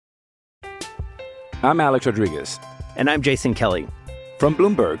I'm Alex Rodriguez. And I'm Jason Kelly. From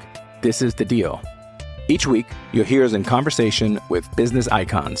Bloomberg, this is The Deal. Each week, you'll hear us in conversation with business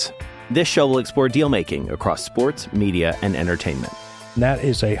icons. This show will explore deal-making across sports, media, and entertainment. That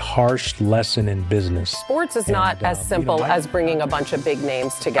is a harsh lesson in business. Sports is not as simple as bringing a bunch of big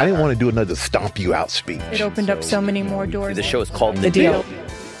names together. I didn't want to do another stomp you out speech. It opened up so many more doors. The show is called The Deal.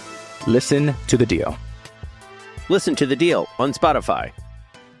 Listen to The Deal. Listen to The Deal on Spotify.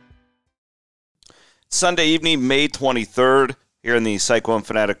 Sunday evening, May 23rd, here in the Cyclone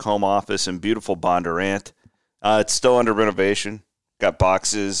Fanatic home office in beautiful Bondurant. It's still under renovation. Got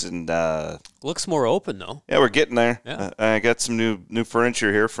boxes and looks more open though. Yeah, we're getting there. Yeah. I got some new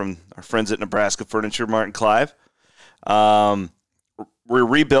furniture here from our friends at Nebraska Furniture, Martin Clive. We're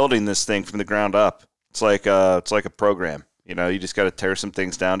rebuilding this thing from the ground up. It's like a program. You know, you just got to tear some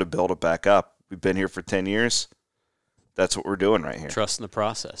things down to build it back up. We've been here for 10 years. That's what we're doing right here. Trust in the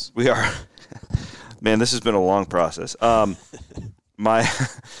process. We are. Man, this has been a long process. Well,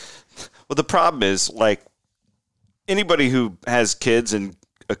 the problem is, like, anybody who has kids and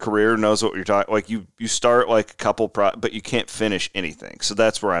a career knows what you're talking. Like, you start like a couple, but you can't finish anything. So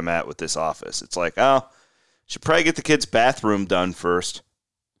that's where I'm at with this office. It's like, should probably get the kids' bathroom done first.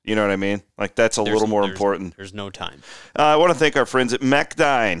 You know what I mean? Like, that's a little more important. There's no time. I want to thank our friends at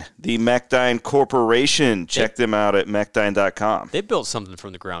Mechdyne, the Mechdyne Corporation. Check them out at mechdyne.com. They built something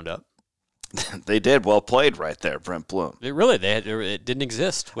from the ground up. They did. Well played right there, Brent Blum. It didn't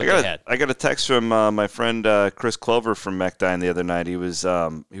exist. I got a text from my friend Chris Clover from Mechdyne the other night. He was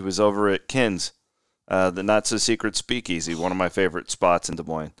over at Kin's, the Not So Secret Speakeasy, one of my favorite spots in Des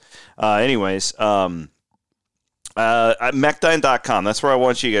Moines. Mechdyne.com. That's where I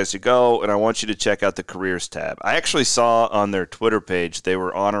want you guys to go, and I want you to check out the careers tab. I actually saw on their Twitter page they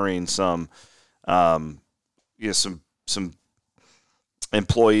were honoring some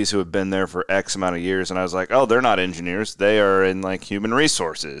employees who have been there for X amount of years, and I was like, oh, they're not engineers. They are in, like, human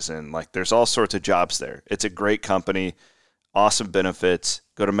resources, and, like, there's all sorts of jobs there. It's a great company, awesome benefits.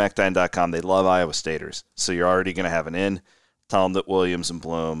 Go to mechdyne.com. They love Iowa Staters, so you're already going to have an in. Tell them that Williams and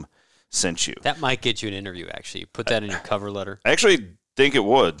Bloom sent you. That might get you an interview, actually. Put that in your cover letter. I actually think it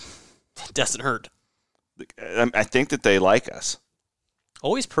would. It doesn't hurt. I think that they like us.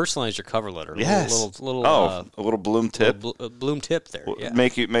 Always personalize your cover letter. Yes. A little Bloom tip. Bloom tip there. Yeah.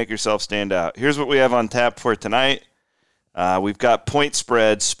 Make yourself stand out. Here's what we have on tap for tonight. We've got point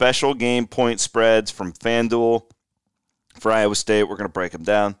spreads, special game point spreads from FanDuel for Iowa State. We're going to break them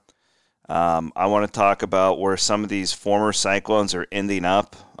down. I want to talk about where some of these former Cyclones are ending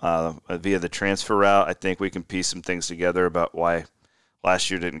up via the transfer route. I think we can piece some things together about why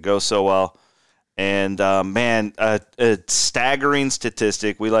last year didn't go so well. And, a staggering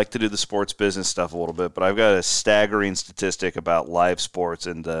statistic. We like to do the sports business stuff a little bit, but I've got a staggering statistic about live sports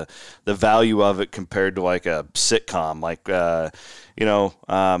and the value of it compared to, like, a sitcom. Like,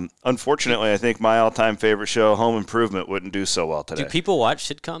 unfortunately, I think my all-time favorite show, Home Improvement, wouldn't do so well today. Do people watch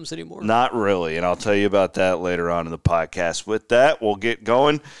sitcoms anymore? Not really, and I'll tell you about that later on in the podcast. With that, we'll get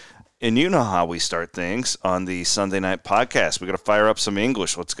going. And you know how we start things on the Sunday night podcast. We got to fire up some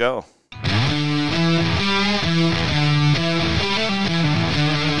English. Let's go.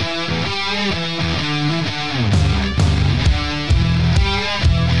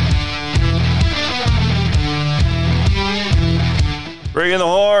 Bring in the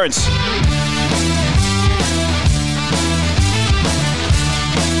horns.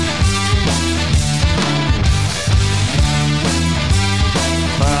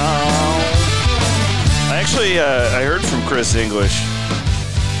 I heard from Chris English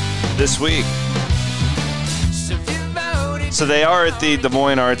this week. So they are at the Des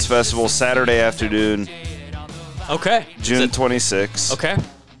Moines Arts Festival Saturday afternoon. Okay. June 26th. Okay.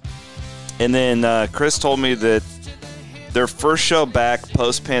 And then Chris told me that their first show back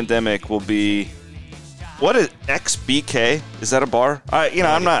post-pandemic will be, what is XBK? Is that a bar?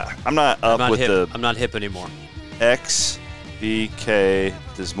 I'm not I'm not hip anymore. XBK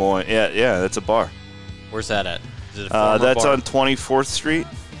Des Moines. Yeah, that's a bar. Where's that at? Is it a former that's bar? on 24th Street.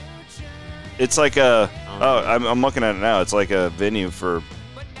 It's like I'm looking at it now. It's like a venue for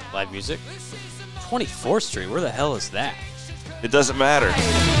live music. 24th Street. Where the hell is that? It doesn't matter.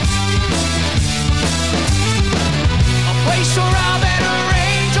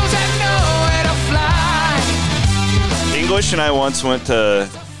 English and I once went to,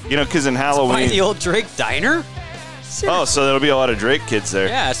 because in Halloween. By the old Drake Diner? Oh, so there'll be a lot of Drake kids there.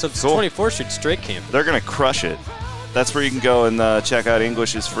 Yeah, so it's cool. 24th Street Drake camp. They're going to crush it. That's where you can go and check out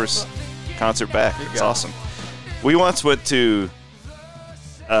English's first concert back. It's awesome. We once went to,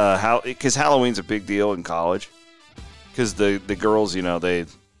 because Halloween's a big deal in college. Because the girls, they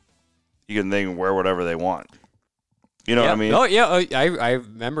they can wear whatever they want. You know what I mean? Oh, yeah. I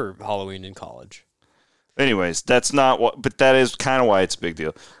remember Halloween in college. Anyways, that's not what, but that is kind of why it's a big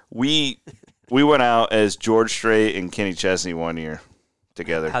deal. We went out as George Strait and Kenny Chesney one year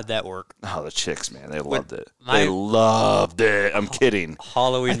together. How'd that work? Oh, the chicks, man, they loved it. They loved it. I'm kidding.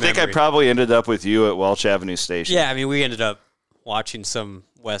 Halloween. I think I probably ended up with you at Welch Avenue Station. Yeah, I mean, we ended up watching some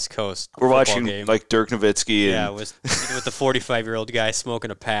West Coast. We're watching game. like Dirk Nowitzki. And with the 45-year-old guy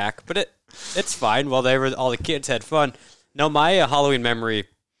smoking a pack, but it's fine. While all the kids had fun. No, my Halloween memory.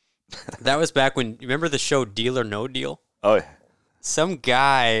 That was back when, you remember the show Deal or No Deal? Oh, yeah. Some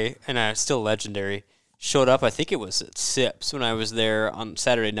guy, and still legendary, showed up. I think it was at Sips when I was there on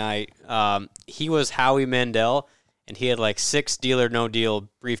Saturday night. He was Howie Mandel, and he had like 6 Deal or No Deal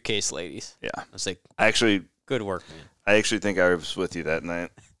briefcase ladies. Yeah. I was like, good work, man. I actually think I was with you that night.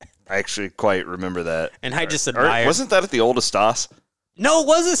 I actually quite remember that. And I just admired. Wasn't that at the Oldest Stas? No, it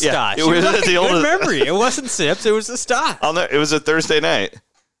was a Stas. Yeah, it was at the Oldest. Good memory. It wasn't Sips. It was a Stas. It was a Thursday night.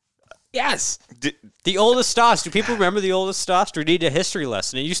 Yes. The Oldest Stas. Do people remember the Oldest Stas? Do we need a history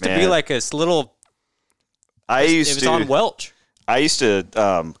lesson? It used to be like a little. It was on Welch. I used to,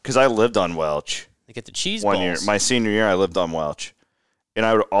 because I lived on Welch. They get the cheese one balls. year. My senior year, I lived on Welch. And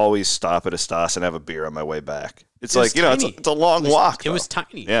I would always stop at a Stas and have a beer on my way back. It's like, it's a long walk. It was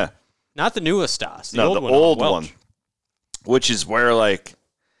tiny. Yeah. Not the newest Stas. The old one. Which is where, like,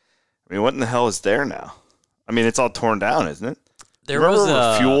 I mean, what in the hell is there now? I mean, it's all torn down, isn't it? Remember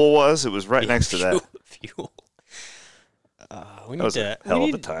where Fuel was? It was right next to that. Fuel. We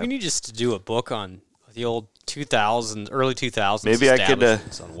need just to do a book on the old 2000s, early 2000s. Maybe I could.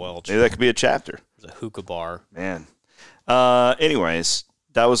 On Welch. Maybe that could be a chapter. There's a hookah bar. Man. Anyways,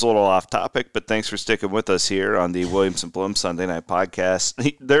 that was a little off topic, but thanks for sticking with us here on the Williams and Blum Sunday Night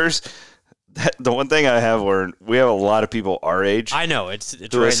Podcast. There's the one thing I have learned: we have a lot of people our age. I know it's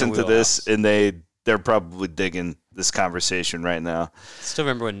to listen to this, and they're probably digging this conversation right now. I still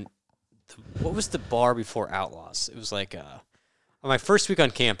remember when. What was the bar before Outlaws? It was like on my first week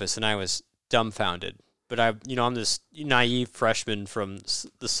on campus, and I was dumbfounded. But I'm this naive freshman from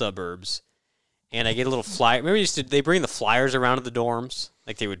the suburbs, and I get a little flyer. Remember, they bring the flyers around to the dorms,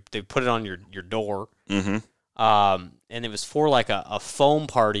 like they put it on your door. Mm-hmm. And it was for like a foam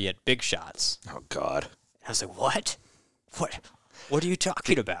party at Big Shots. Oh God! And I was like, what? What are you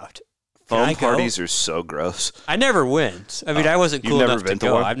talking about? Foam parties are so gross. I never went. I mean, I wasn't cool enough to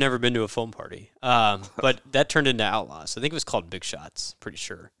go. I've never been to a foam party. But that turned into Outlaws. I think it was called Big Shots. Pretty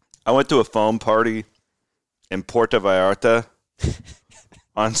sure. I went to a foam party in Puerto Vallarta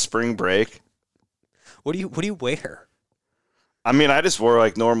on spring break. What do you wear? I mean, I just wore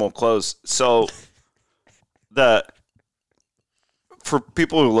like normal clothes. So for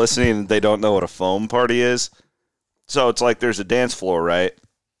people who are listening, they don't know what a foam party is. So it's like there's a dance floor, right?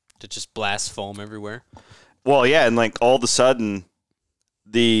 To just blast foam everywhere? Well, yeah, and like all of a sudden,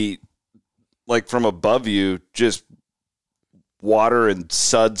 from above you, just water and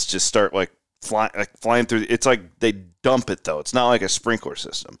suds just start flying through. It's like they dump it though. It's not like a sprinkler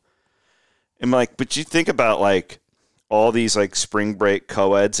system. And but you think about like all these like spring break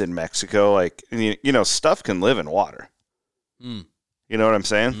co-eds in Mexico, like stuff can live in water. Mm. You know what I'm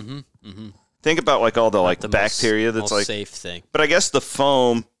saying? Mm-hmm. Mm-hmm. Think about like all the bacteria that's like safe thing. But I guess the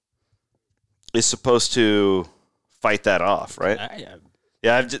foam is supposed to fight that off, right?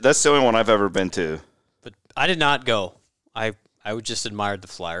 Yeah, that's the only one I've ever been to. But I did not go. I would just admired the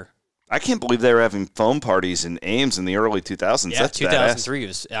flyer. I can't believe they were having foam parties in Ames in the early 2000s. Yeah, that's 2003. Badass. It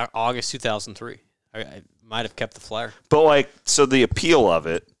was August 2003. I might have kept the flyer. But so the appeal of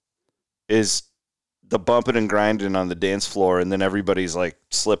it is the bumping and grinding on the dance floor, and then everybody's like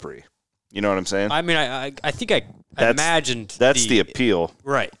slippery. You know what I'm saying? I mean, I think I imagined that's the appeal.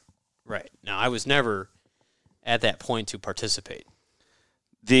 Right. Now, I was never at that point to participate.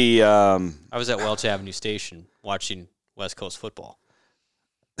 I was at Welch Avenue Station watching West Coast football.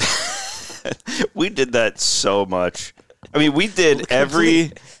 We did that so much. I mean, we did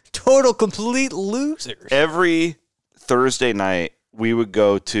complete losers. Every Thursday night, we would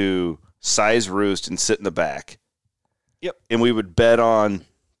go to Size Roost and sit in the back. Yep. And we would bet on.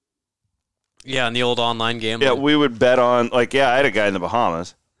 Yeah, on the old online gambling. Yeah, we would bet on, I had a guy in the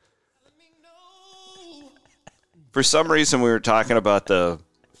Bahamas. For some reason, we were talking about the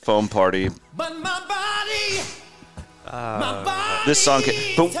foam party. But my body, this song,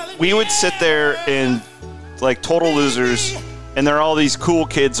 but we would sit there and total losers, and there are all these cool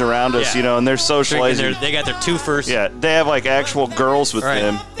kids around us, and they're socializing. They got their 2 first. Yeah, they have actual girls with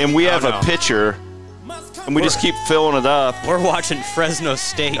them, and we have a pitcher, and we just keep filling it up. We're watching Fresno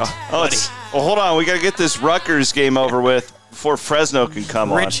State. Hold on, we got to get this Rutgers game over with. before Fresno can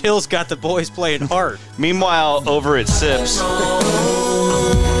come on. Rich Hill's got the boys playing hard. Meanwhile, over at Sips.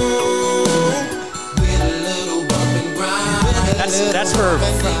 That's where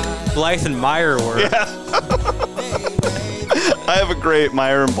Blythe and Meyer were. Yeah. I have a great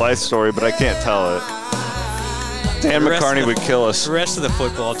Meyer and Blythe story, but I can't tell it. Dan McCarney would kill us. The rest of the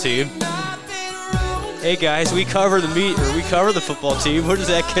football team. Hey guys, we cover the football team. What does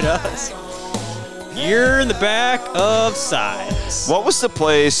that get us? You're in the back of sides. What was the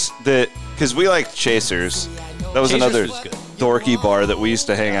place that? Because we liked Chasers. That was Chasers another was good. dorky bar that we used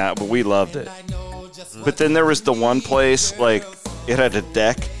to hang out, but we loved it. But then there was the one place, like it had a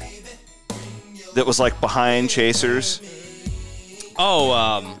deck that was like behind Chasers.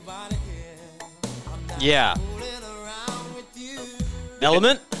 Oh, yeah.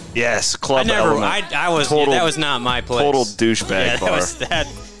 Element? Yes, Club Element. That was not my place. Total douchebag bar.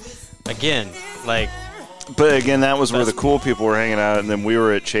 Again, like. But again, that was where the cool people were hanging out, and then we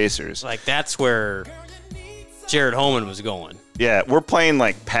were at Chasers. Like, that's where Jared Holman was going. Yeah, we're playing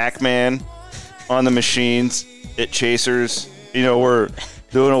like Pac-Man on the machines at Chasers. You know, we're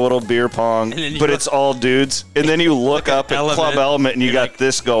doing a little beer pong, but it's all dudes. And then you look up at Club Element, and you got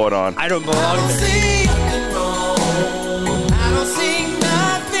this going on. I don't belong there.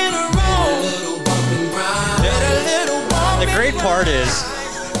 The great part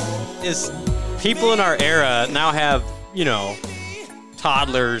is people in our era now have,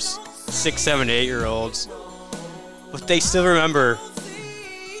 toddlers, 6, 7, 8-year-olds, but they still remember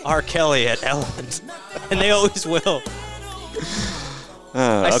R. Kelly at Element, and they always will.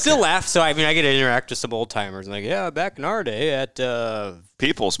 I still laugh, so I get to interact with some old timers. Like, yeah, back in our day at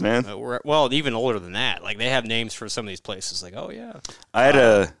People's, man. Well, even older than that. Like, they have names for some of these places. Like, oh yeah.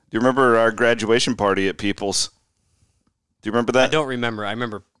 Do you remember our graduation party at People's? Do you remember that? I don't remember. I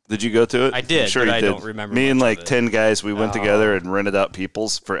remember. Did you go to it? I did, sure but you I did. don't remember. Me and like 10 guys, we went together and rented out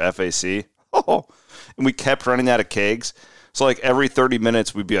People's for FAC. Oh, and we kept running out of kegs. So like every 30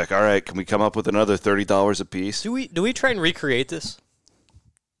 minutes, we'd be like, all right, can we come up with another $30 a piece? Do we try and recreate this?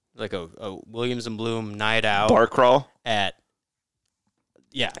 Like a Williams and Bloom night out. Bar crawl? At,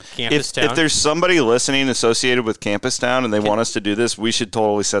 Campustown. If there's somebody listening associated with Campustown and they want us to do this, we should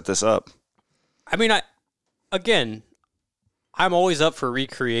totally set this up. I mean, I'm always up for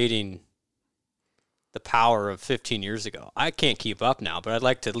recreating the power of 15 years ago. I can't keep up now, but I'd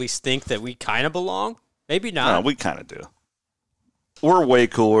like to at least think that we kind of belong. Maybe not. No, we kind of do. We're way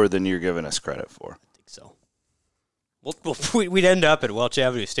cooler than you're giving us credit for. I think so. We'd end up at Welch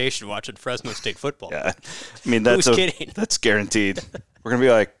Avenue Station watching Fresno State football. Yeah, I mean that's guaranteed. We're gonna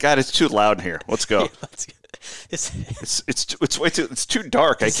be like, God, it's too loud in here. Let's go. It's way too. It's too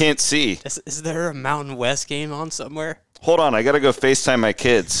dark. I can't see. Is there a Mountain West game on somewhere? Hold on, I gotta go FaceTime my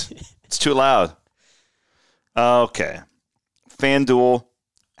kids. It's too loud. Okay, FanDuel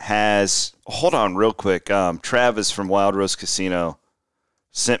has. Hold on, real quick. Travis from Wild Rose Casino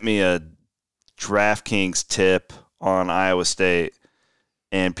sent me a DraftKings tip on Iowa State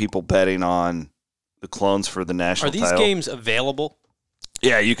and people betting on the clones for the national title. Are these games available?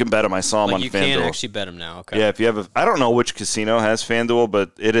 Yeah, you can bet them. I saw them on FanDuel. You can actually bet them now. Okay. Yeah, if you have I don't know which casino has FanDuel,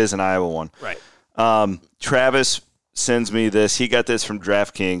 but it is an Iowa one. Right. Travis sends me this. He got this from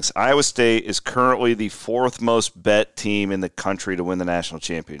DraftKings. Iowa State is currently the 4th most bet team in the country to win the national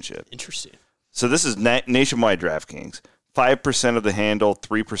championship. Interesting. So this is nationwide DraftKings. 5% of the handle,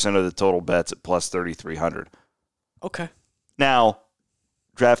 3% of the total bets at plus 3,300. Okay. Now,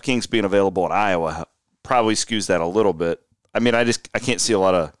 DraftKings being available in Iowa probably skews that a little bit. I mean, I can't see a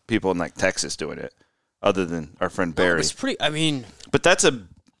lot of people in like Texas doing it, other than our friend Barry. It's pretty. I mean, but that's a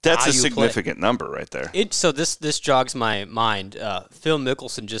significant number right there. So this jogs my mind. Phil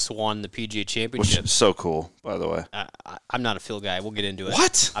Mickelson just won the PGA Championship, which is so cool, by the way. I'm not a Phil guy. We'll get into it.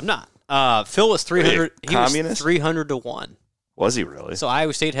 What? I'm not. Phil was 300. He was 300 to 1. Was he really? So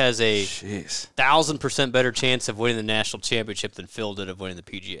Iowa State has a 1,000% better chance of winning the national championship than Phil did of winning the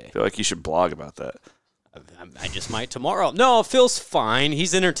PGA. I feel like you should blog about that. I just might tomorrow. No, Phil's fine.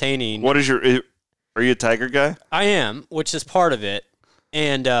 He's entertaining. Are you a Tiger guy? I am, which is part of it.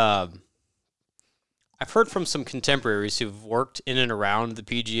 And I've heard from some contemporaries who've worked in and around the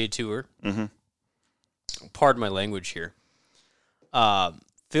PGA Tour. Mm-hmm. Pardon my language here.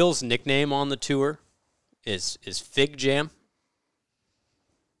 Phil's nickname on the tour is Fig Jam.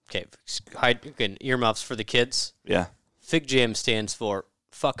 Okay, earmuffs for the kids. Yeah. Fig Jam stands for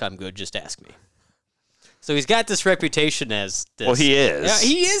 "Fuck, I'm good. Just ask me." So he's got this reputation as this. Well, he is. Yeah,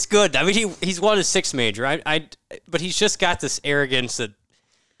 he is good. I mean, he's won his 6th major. But he's just got this arrogance that.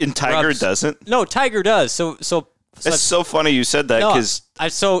 And Tiger doesn't. No, Tiger does. So that's so funny you said that because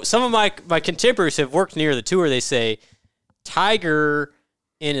so some of my contemporaries have worked near the tour. They say Tiger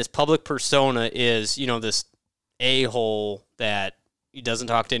in his public persona is, this a-hole that he doesn't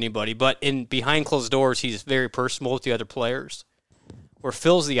talk to anybody, but behind closed doors, he's very personal with the other players. Where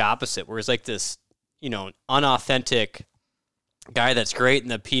Phil's the opposite, where he's like this, unauthentic guy that's great in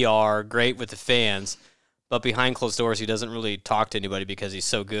the PR, great with the fans, but behind closed doors, he doesn't really talk to anybody because he's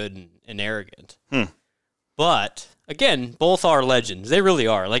so good and arrogant. But, again, both are legends. They really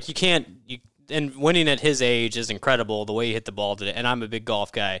are. Like, and winning at his age is incredible, the way he hit the ball today. And I'm a big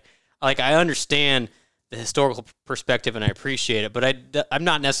golf guy. Like, I understand the historical perspective, and I appreciate it, but I'm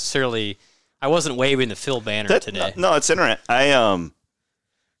not necessarily, I wasn't waving the Phil banner today. No, it's interesting.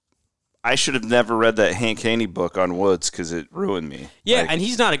 I should have never read that Hank Haney book on Woods because it ruined me. Yeah, and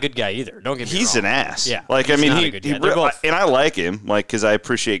he's not a good guy either. Don't get me wrong. He's an ass. Yeah, and I like him, because I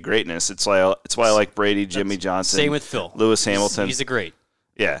appreciate greatness. It's why I like Brady, Jimmy Johnson. Same with Phil. Lewis Hamilton. He's a great.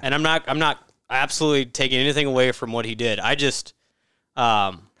 Yeah, and I'm not absolutely taking anything away from what he did. I just,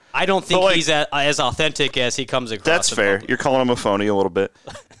 I don't think he's as authentic as he comes across. That's fair. Public. You're calling him a phony a little bit,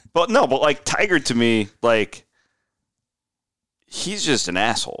 but Tiger to me, he's just an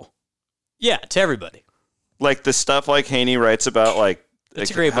asshole. Yeah, to everybody. Like the stuff Haney writes about,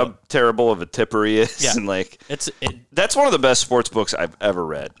 it's a great how book. terrible of a tipper he is, yeah. and that's one of the best sports books I've ever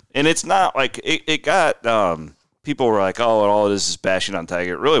read. And it's not it got people were like, oh, and all it is bashing on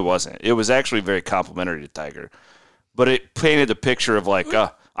Tiger. It really wasn't. It was actually very complimentary to Tiger, but it painted the picture of I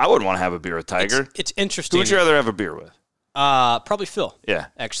wouldn't want to have a beer with Tiger. It's interesting. Who would you rather have a beer with? Probably Phil. Yeah,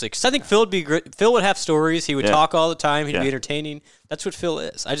 actually, because I think Phil would be great. Phil would have stories. He would talk all the time. He'd be entertaining. That's what Phil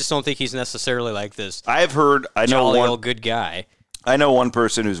is. I just don't think he's necessarily like this. I know one old good guy. I know one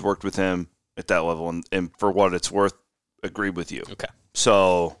person who's worked with him at that level, and for what it's worth, agreed with you. Okay.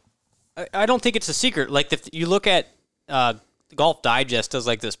 So, I don't think it's a secret. Like if you look at Golf Digest does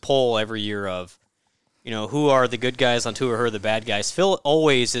this poll every year of, who are the good guys on tour, who are the bad guys. Phil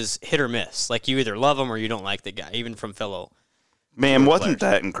always is hit or miss. Like you either love him or you don't like the guy, even from fellow. Man, wasn't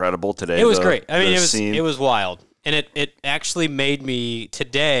that incredible today? It was great. I mean, it was wild. And it actually made me,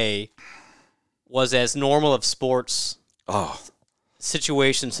 today was as normal of sports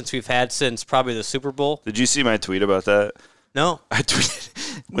situation since we've had since probably the Super Bowl. Did you see my tweet about that? No. I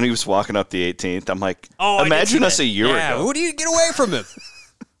tweeted when he was walking up the 18th. I'm like, oh, imagine us a year ago. Who do you get away from him?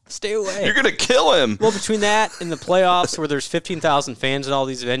 Stay away. You're going to kill him. Well, between that and the playoffs where there's 15,000 fans in all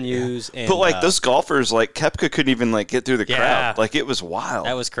these venues. And, but those golfers, Koepka couldn't even get through the crowd. It was wild.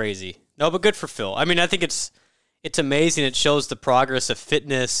 That was crazy. No, but good for Phil. I mean, I think it's amazing. It shows the progress of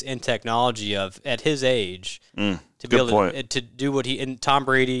fitness and technology at his age to be able to do what and Tom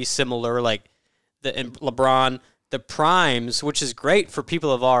Brady, similar, and LeBron, the primes, which is great for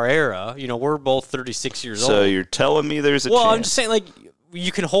people of our era. We're both 36 years old. So you're telling me there's a chance? Well, I'm just saying,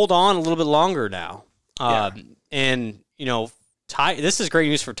 you can hold on a little bit longer now. And, this is great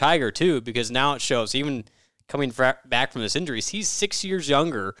news for Tiger, too, because now it shows, even coming back from this injury, he's 6 years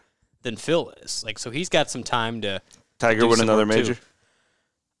younger than Phil is. So he's got some time to Tiger win another major?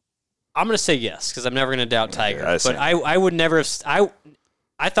 I'm going to say yes, because I'm never going to doubt Tiger. But I would never have...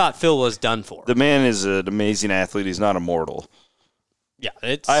 I thought Phil was done for. The man is an amazing athlete. He's not immortal. Yeah.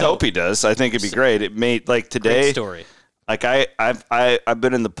 I hope he does. I think it'd be great. It made, today... Great story. I've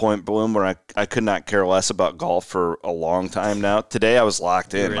been in the point, Blum, where I could not care less about golf for a long time now. Today I was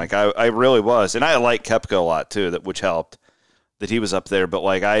locked in. I really was. And I like Koepka a lot, too, which helped that he was up there. But,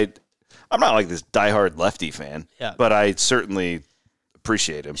 I'm not this diehard lefty fan. Yeah. But I certainly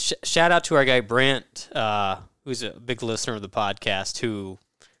appreciate him. Shout out to our guy, Brent, who's a big listener of the podcast, who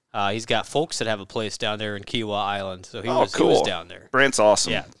he's got folks that have a place down there in Kiowa Island. So he was down there. Brent's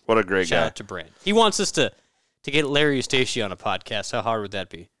awesome. Yeah. What a great guy. Shout out to Brent. He wants us to get Larry Eustace on a podcast. How hard would that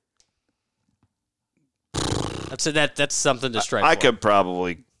be? That's something to strike for. I could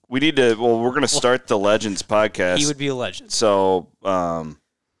probably. We need to. Well, we're going to start the Legends podcast. He would be a legend. So,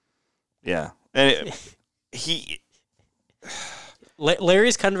 yeah, and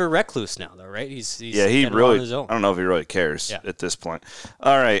Larry's kind of a recluse now, though, right? He's he kind really. of on his own. I don't know if he really cares at this point.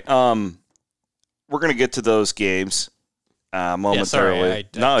 All right, we're going to get to those games momentarily.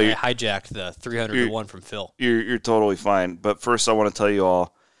 Yeah, sorry, I hijacked the 300-1 from Phil. You're totally fine. But first, I want to tell you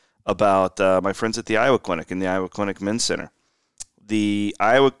all about my friends at the Iowa Clinic and the Iowa Clinic Men's Center. The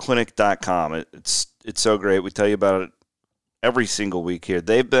iowaclinic.com. It's so great. We tell you about it every single week here.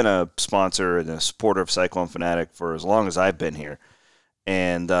 They've been a sponsor and a supporter of Cyclone Fanatic for as long as I've been here.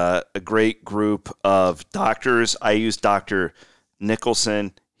 And a great group of doctors. I use Dr.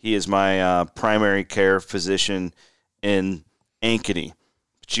 Nicholson. He is my primary care physician in Ankeny.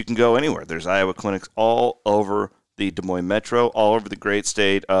 But you can go anywhere. There's Iowa clinics all over the Des Moines Metro, all over the great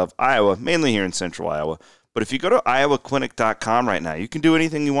state of Iowa, mainly here in central Iowa. But if you go to iowaclinic.com right now, you can do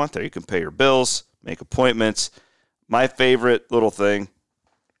anything you want there. You can pay your bills, make appointments. My favorite little thing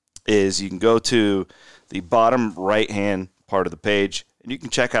is you can go to the bottom right-hand part of the page, and you can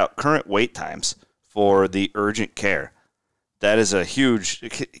check out current wait times for the urgent care. That is a huge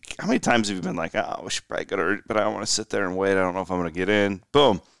 – how many times have you been like, oh, we should probably go to urgent, but I don't want to sit there and wait. I don't know if I'm going to get in.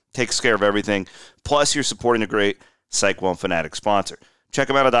 Boom. Takes care of everything. Plus, you're supporting a great Psych One Fanatic sponsor. Check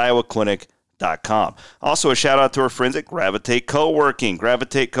them out at iowaclinic.com. Also, a shout-out to our friends at Gravitate Coworking,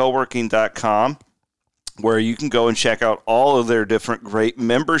 gravitatecoworking.com, where you can go and check out all of their different great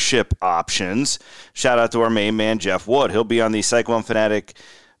membership options. Shout-out to our main man, Jeff Wood. He'll be on the Psych One Fanatic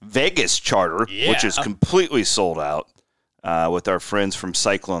Vegas charter, which is completely sold out, with our friends from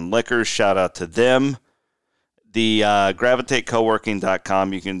Cyclone Liquors. Shout-out to them. The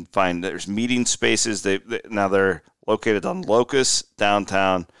gravitatecoworking.com, you can find there's meeting spaces. Now they're located on Locust,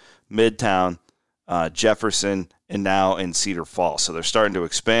 Downtown, Midtown, Jefferson, and now in Cedar Falls. So they're starting to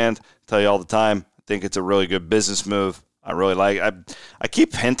expand. I tell you all the time, I think it's a really good business move. I really like it. I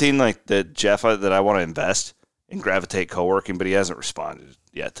keep hinting like that Jeff that I want to invest in Gravitate Coworking, but he hasn't responded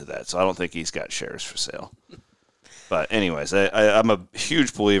yet to that. So I don't think he's got shares for sale. But anyways, I'm a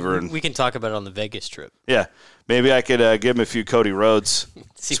huge believer in. We can talk about it on the Vegas trip. Yeah, maybe I could give him a few Cody Rhodes.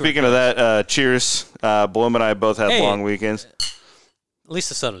 Speaking of that, cheers. Blum and I both had long weekends. At least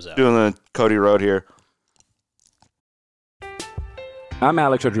the sun was out. Doing the Cody Road here. I'm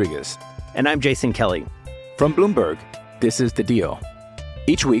Alex Rodriguez. And I'm Jason Kelly. From Bloomberg, this is The Deal.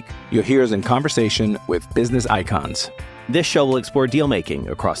 Each week, you'll hear us in conversation with business icons. This show will explore deal-making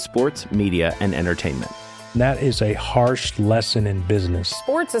across sports, media, and entertainment. That is a harsh lesson in business.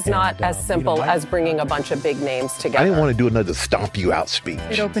 Sports is not as simple as bringing a bunch of big names together. I didn't want to do another stomp you out speech.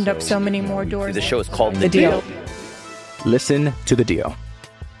 It opened up so many more doors. The show is called The Deal. Listen to The Deal.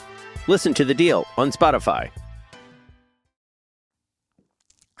 Listen to The Deal on Spotify.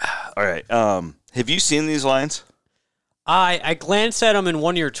 All right. Have you seen these lines? I glanced at them in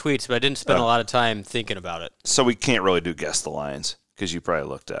one of your tweets, but I didn't spend a lot of time thinking about it. So we can't really do guess the lines because you probably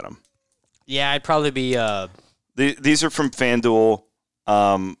looked at them. Yeah, I'd probably be... These are from FanDuel.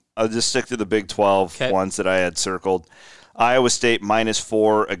 I'll just stick to the Big 12 ones that I had circled. Iowa State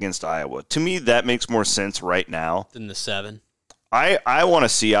 -4 against Iowa. To me, that makes more sense right now than the 7. I want to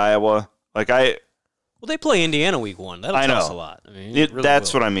see Iowa. Well, they play Indiana week 1. That'll tell us a lot. I mean, really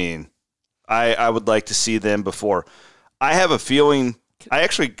that's what I mean. I would like to see them before. I have a feeling. I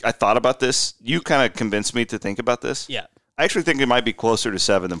thought about this. You kind of convinced me to think about this. Yeah. I actually think it might be closer to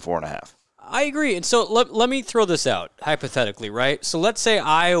 7 than 4.5. I agree. And so let me throw this out, hypothetically, right? So let's say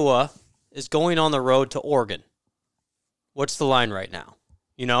Iowa is going on the road to Oregon. What's the line right now?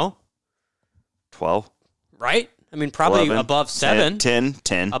 12. Right? I mean, probably 11, above 7. 10.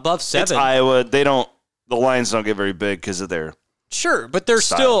 Above 7. It's Iowa. The lines don't get very big because of their Sure, but they're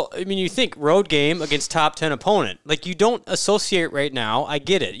style. still, you think road game against top 10 opponent. Like, you don't associate right now, I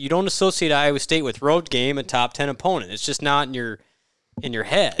get it. You don't associate Iowa State with road game and top 10 opponent. It's just not in your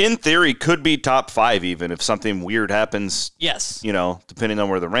head. In theory, could be top 5 even if something weird happens. Yes. Depending on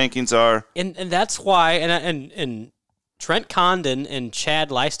where the rankings are. And that's why, and Trent Condon and Chad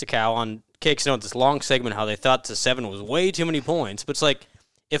Leistokow on Cakes Note this long segment how they thought the 7 was way too many points. But it's like,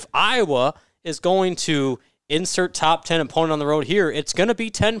 if Iowa is going to insert top 10 opponent on the road here, it's going to be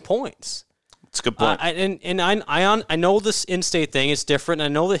 10 points. That's a good point. I know this in-state thing is different. I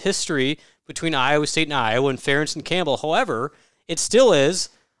know the history between Iowa State and Iowa and Ferentz and Campbell. However, it still is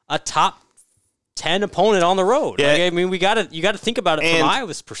a top 10 opponent on the road. Yeah. I mean, you got to think about it from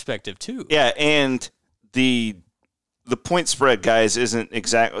Iowa's perspective too. Yeah, and the point spread, guys, isn't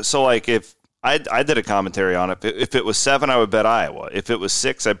exactly so. Like if I did a commentary on it, if it was 7, I would bet Iowa. If it was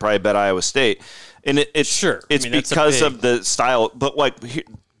 6, I'd probably bet Iowa State. And it's sure, it's because of the style,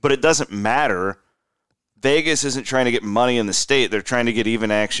 but it doesn't matter. Vegas isn't trying to get money in the state; they're trying to get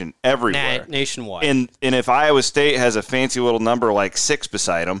even action everywhere, nationwide. And if Iowa State has a fancy little number like 6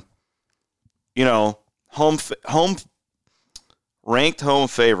 beside them, ranked home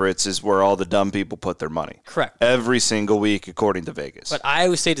favorites is where all the dumb people put their money. Correct. Every single week, according to Vegas. But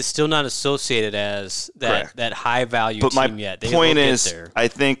Iowa State is still not associated as that high value team yet. But my point is, I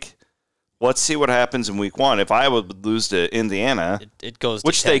think. Let's see what happens in week 1. If Iowa would lose to Indiana, it goes to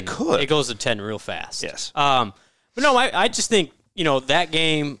which 10. they could. It goes to 10 real fast. Yes. But no, I just think that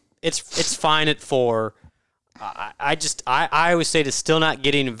game. It's fine at 4. Iowa State is still not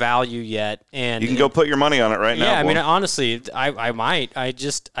getting value yet, and you can go put your money on it right now. Yeah, I mean, honestly, I might. I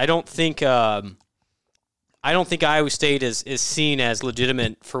don't think Iowa State is seen as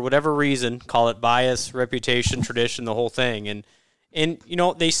legitimate for whatever reason. Call it bias, reputation, tradition, the whole thing, and And,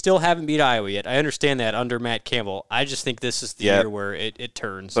 they still haven't beat Iowa yet. I understand that under Matt Campbell. I just think this is the year where it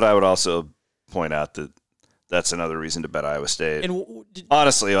turns. But I would also point out that that's another reason to bet Iowa State. And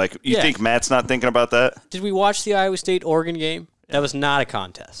honestly, you think Matt's not thinking about that? Did we watch the Iowa State-Oregon game? That was not a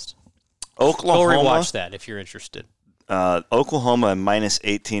contest. Oklahoma. Go rewatch that if you're interested. Oklahoma minus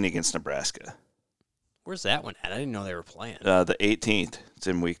 18 against Nebraska. Where's that one at? I didn't know they were playing. The 18th. It's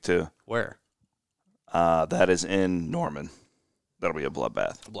in week 2. Where? That is in Norman. That'll be a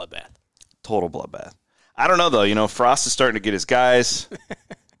bloodbath. Total bloodbath. I don't know, though. Frost is starting to get his guys.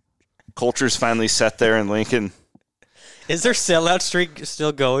 Culture's finally set there in Lincoln. Is their sellout streak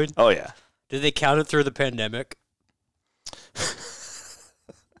still going? Oh, yeah. Did they count it through the pandemic?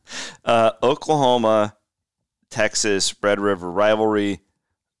 Oklahoma, Texas, Red River rivalry,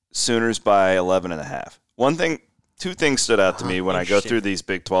 Sooners by 11.5. Two things stood out to me when I go through these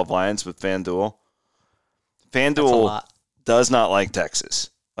Big 12 lines with FanDuel. FanDuel does not like Texas.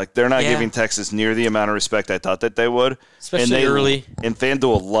 They're not giving Texas near the amount of respect I thought that they would. Especially early. And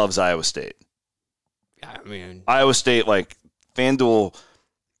FanDuel loves Iowa State. I mean, Iowa State, FanDuel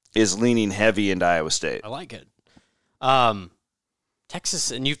is leaning heavy into Iowa State. I like it.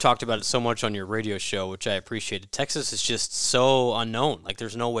 Texas, and you've talked about it so much on your radio show, which I appreciated. Texas is just so unknown.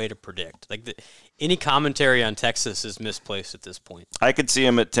 There's no way to predict. Any commentary on Texas is misplaced at this point. I could see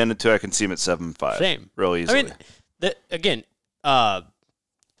him at 10-2. I can see him at 7-5. Same. Real easily. I mean, again,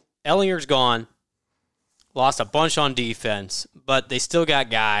 Ellinger's gone. Lost a bunch on defense, but they still got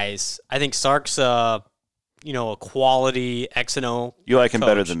guys. I think Sark's a quality X and O. You like him coach.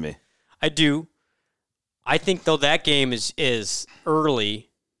 better than me. I do. I think, though, that game is early.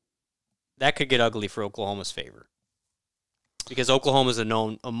 That could get ugly for Oklahoma's favor. Because Oklahoma's a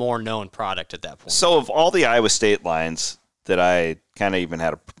more known product at that point. So of all the Iowa State lines that I kind of even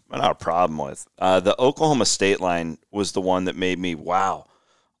had not a problem with, the Oklahoma State line was the one that made me, wow.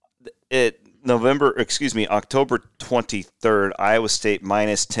 October 23rd, Iowa State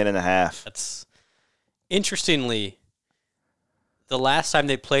minus 10.5. That's interestingly, the last time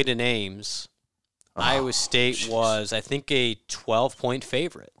they played in Ames, Iowa State was, I think, a 12-point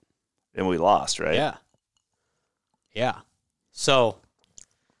favorite. And we lost, right? Yeah. Yeah. So,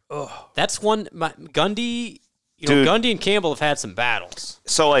 that's one. Gundy, Gundy and Campbell have had some battles.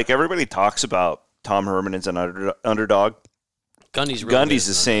 So, everybody talks about Tom Herman as an underdog. Gundy's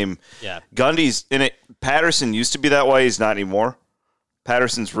the same. Yeah. Gundy's in it. Patterson used to be that way. He's not anymore.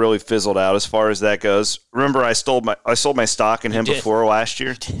 Patterson's really fizzled out as far as that goes. Remember, I sold my stock in him before last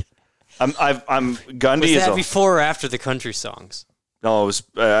year. I'm Gundy. Was that before or after the country songs? No, it was.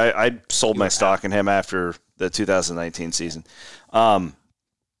 I sold my stock in him after the 2019 season. But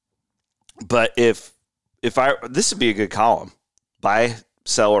if this would be a good column, buy,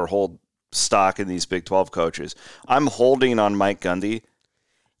 sell, or hold stock in these Big 12 coaches. I'm holding on Mike Gundy.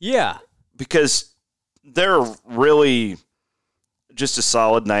 Yeah, because they're really just a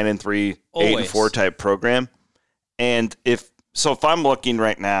solid 9-3, 8-4 type program. And if I'm looking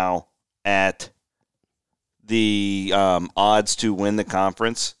right now at the odds to win the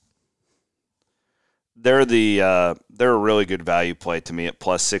conference, they're a really good value play to me at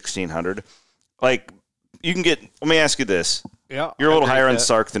plus 1,600. You can get. Let me ask you this. Yeah, you're a little higher on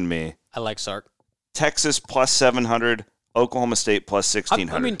Sark than me. I like Sark. Texas plus 700, Oklahoma State plus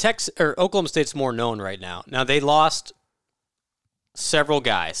 1,600. I mean, Oklahoma State's more known right now. Now they lost several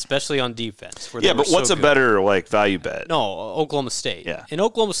guys, especially on defense. Yeah, but what's a better value bet? No, Oklahoma State. Yeah, and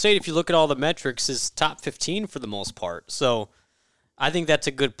Oklahoma State, if you look at all the metrics, is top 15 for the most part. So I think that's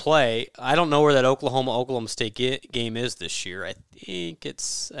a good play. I don't know where that Oklahoma State game is this year. I think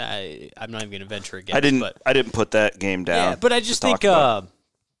it's. I'm not even going to venture a guess. I didn't put that game down. Yeah, but I just think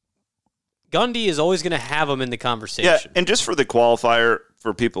Gundy is always going to have them in the conversation. Yeah, and just for the qualifier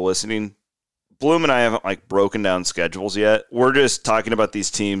for people listening, Blum and I haven't broken down schedules yet. We're just talking about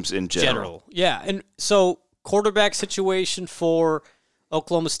these teams in general. Yeah, and so quarterback situation for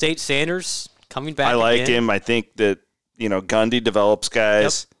Oklahoma State, Sanders coming back. I like him. I think that Gundy develops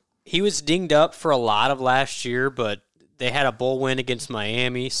guys. Yep. He was dinged up for a lot of last year, but they had a bowl win against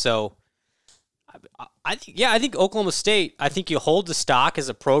Miami, so. I think Oklahoma State. I think you hold the stock as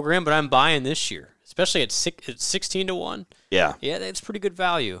a program, but I'm buying this year, especially at 16-1. Yeah, that's pretty good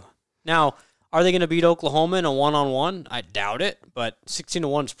value. Now, are they going to beat Oklahoma in a 1-on-1? I doubt it, but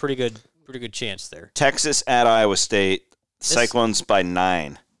 16-1 is pretty good chance there. Texas at Iowa State, Cyclones by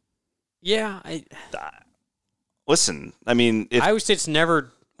 9. Yeah, listen. I mean, Iowa State's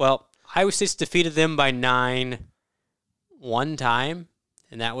Iowa State's defeated them by 9 one time,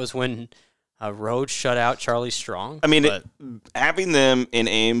 and that was when. Rhodes shut out Charlie Strong. I mean, having them in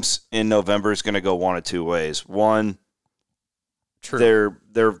Ames in November is going to go one of two ways. One,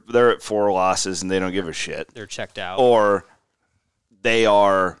 they're at 4 losses and they don't give a shit. They're checked out. Or they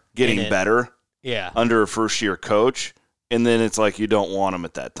are getting better under a first-year coach, and then it's like you don't want them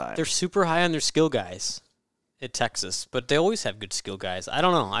at that time. They're super high on their skill guys at Texas, but they always have good skill guys. I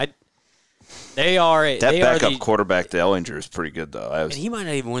don't know. That backup quarterback to Ellinger is pretty good, though. And he might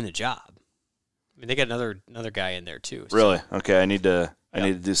not even win the job. I mean, they got another guy in there, too. So. Really? Okay, I need to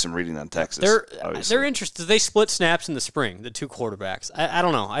do some reading on Texas. They're interested. They split snaps in the spring, the 2 quarterbacks. I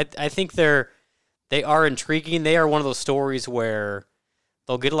don't know. I think they are intriguing. They are one of those stories where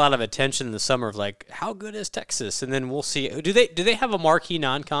they'll get a lot of attention in the summer of like, how good is Texas? And then we'll see. Do they have a marquee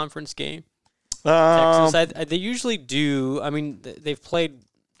non-conference game? Texas, they usually do. I mean, they've played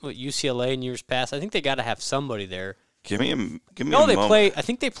UCLA in years past. I think they got to have somebody there. Give me a moment. I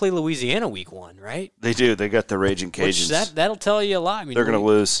think they play Louisiana week 1, right? They do. They got the Raging Cajuns. That'll tell you a lot. I mean, they're going to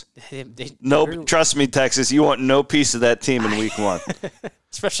lose. Trust me, Texas. You want no piece of that team in week 1,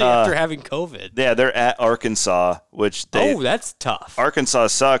 especially after having COVID. Yeah, they're at Arkansas, which that's tough. Arkansas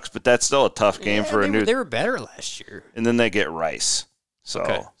sucks, but that's still a tough game for a new. They were better last year, and then they get Rice. So,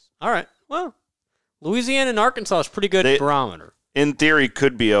 okay. All right. Well, Louisiana and Arkansas is pretty good barometer. In theory,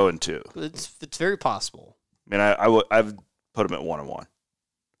 could be 0-2. It's very possible. I mean, I've put them at 1-1.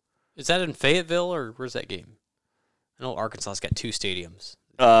 Is that in Fayetteville or where's that game? I know Arkansas's got 2 stadiums.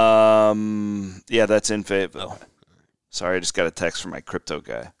 Yeah, that's in Fayetteville. Okay. Sorry, I just got a text from my crypto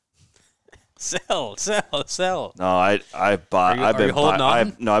guy. Sell. No, I've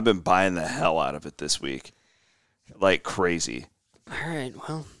been buying the hell out of it this week, like crazy. All right,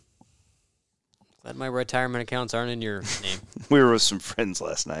 well, glad my retirement accounts aren't in your name. We were with some friends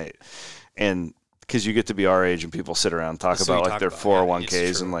last night, and because you get to be our age and people sit around and talk about like their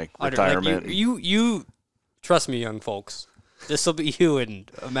 401ks and like retirement. Like you trust me, young folks. This will be you in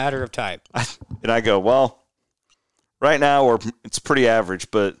a matter of time. And I go, well, right now it's pretty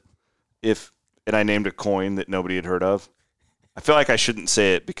average, but and I named a coin that nobody had heard of. I feel like I shouldn't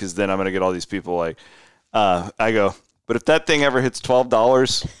say it because then I'm going to get all these people like, I go, but if that thing ever hits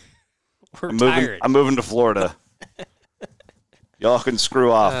 $12, I'm moving to Florida. Y'all can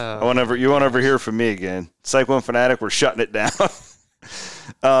screw off. You won't ever hear from me again. Cyclone Fanatic, we're shutting it down.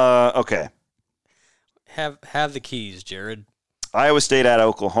 Okay. Have the keys, Jared. Iowa State at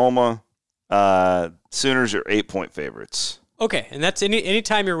Oklahoma. Sooners are 8-point favorites. Okay, and that's any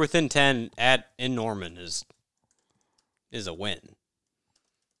time you're within 10 in Norman is a win.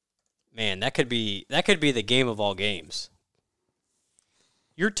 Man, that could be the game of all games.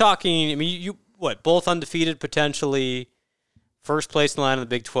 You're talking. I mean, both undefeated potentially. First place in the line in the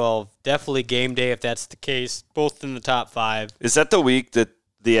Big 12. Definitely game day if that's the case. Both in the top 5. Is that the week that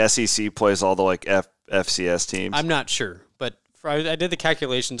the SEC plays all the like FCS teams? I'm not sure, but I did the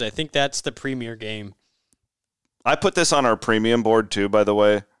calculations. I think that's the premier game. I put this on our premium board too, by the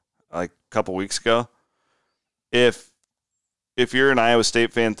way, like a couple weeks ago. If you're an Iowa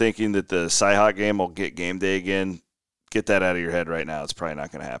State fan thinking that the Cyhawk game will get game day again, get that out of your head right now. It's probably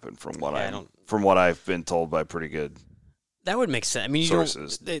not going to happen from what I've been told by pretty good. That would make sense. I mean,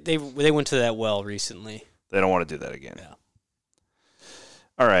 sources. They went to that well recently. They don't want to do that again. Yeah.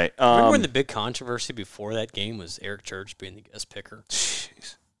 All right. Remember when the big controversy before that game was Eric Church being the guest picker?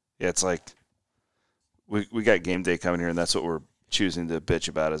 Jeez. Yeah, it's like we got game day coming here, and that's what we're choosing to bitch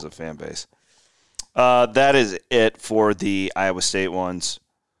about as a fan base. That is it for the Iowa State ones.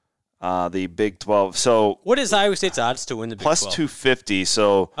 The Big 12. So what is Iowa State's odds to win the Big 12? Plus 250.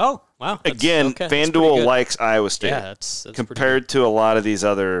 So wow. Again, FanDuel likes Iowa State. Yeah, that's compared to a lot of these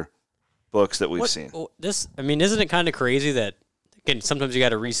other books that we've seen. Isn't it kind of crazy that again sometimes you got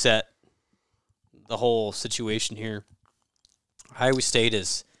to reset the whole situation here? Iowa State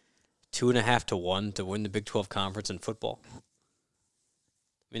is 2.5 to 1 to win the Big 12 conference in football. I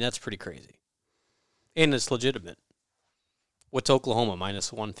mean, that's pretty crazy, and it's legitimate. What's Oklahoma,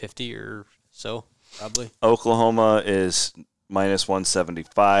 minus 150 or so, probably? Oklahoma is minus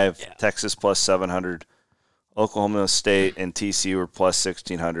 175. Yeah. Texas plus 700. Oklahoma State and TCU are plus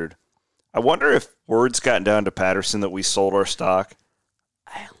 1,600. I wonder if word's gotten down to Patterson that we sold our stock.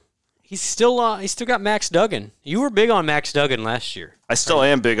 He's still got Max Duggan. You were big on Max Duggan last year. I still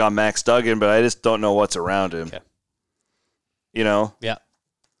am big on Max Duggan, but I just don't know what's around him. Okay. You know? Yeah.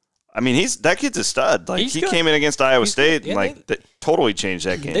 I mean, that kid's a stud. Like he came in against Iowa State and that totally changed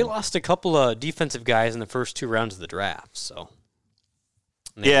that game. They lost a couple of defensive guys in the first 2 rounds of the draft, so.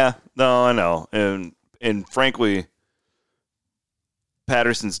 Yeah, no, I know. And frankly,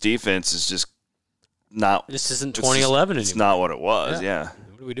 Patterson's defense is just not. This isn't 2011 anymore. It's not what it was. Yeah.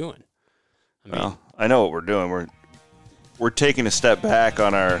 What are we doing? I know what we're doing. We're taking a step back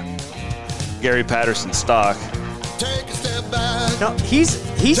on our Gary Patterson stock. Take a step No,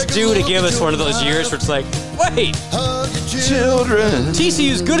 he's due to give us one of those years where it's like, wait, Children,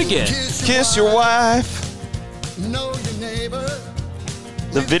 TCU's good again. kiss your wife.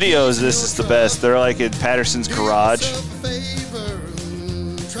 The videos, this is the best. They're like in Patterson's garage.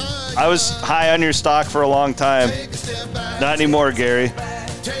 I was high on your stock for a long time. Not anymore, Gary.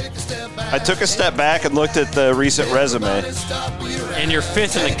 I took a step back and looked at the recent resume. And you're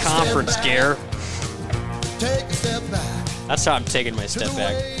 5th in the conference, Gare. That's how I'm taking my step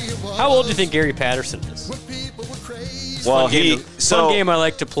back. How old do you think Gary Patterson is? Well, fun game I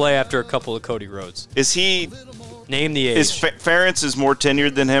like to play after a couple of Cody Rhodes. Is he? Name the age. Is Ferentz is more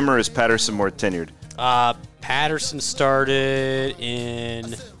tenured than him, or is Patterson more tenured? Patterson started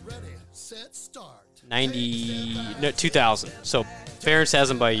in 2000. So Ferentz has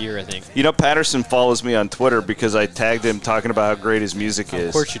him by a year, I think. You know, Patterson follows me on Twitter because I tagged him talking about how great his music is.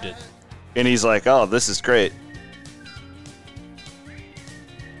 Of course you did. And he's like, "Oh, this is great."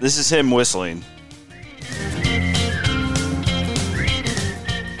 This is him whistling.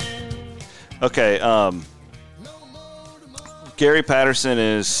 Okay, Gary Patterson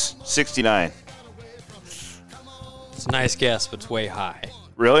is 69. It's a nice guess, but it's way high.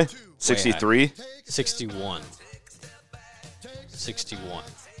 Really? 63? 61. 61.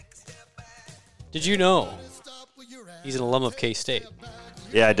 Did you know he's an alum of K-State?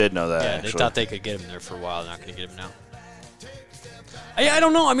 Yeah, I did know that, Yeah, actually. they thought they could get him there for a while. They're not going to get him now. I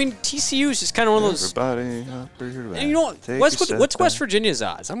don't know. I mean, TCU is just kind of one of those. Everybody up your And you know what? What's West Virginia's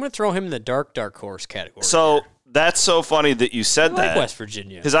odds? I'm going to throw him in the dark horse category. So that's so funny that you said I that. like West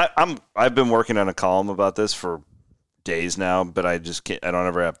Virginia. Because I've been working on a column about this for days now, but I just can't. I don't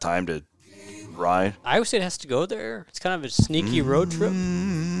ever have time to ride. Iowa State has to go there. It's kind of a sneaky road trip.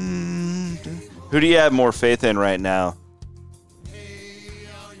 Who do you have more faith in right now?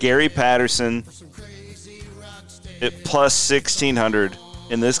 Gary Patterson at plus 1,600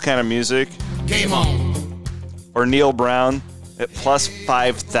 in this kind of music. Game on. Or Neil Brown at plus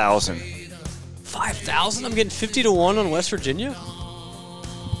 5,000. 5,000? I'm getting 50 to 1 on West Virginia?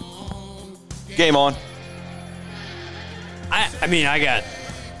 Game on. I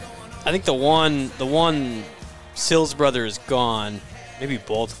think the one Sills brother is gone. Maybe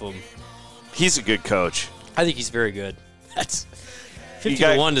both of them. He's a good coach. I think he's very good. That's 50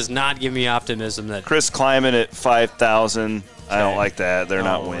 to 1 does not give me optimism that Chris Kleiman at 5,000. I don't like that. They're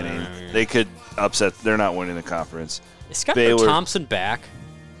not winning. They could upset. They're not winning the conference. Is Skylar Thompson back?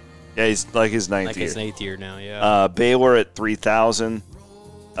 Yeah, he's like his ninth year. His 8th year now, yeah. Baylor at 3,000.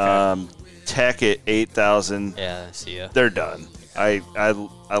 Tech at 8,000. Yeah, I see ya. They're done. I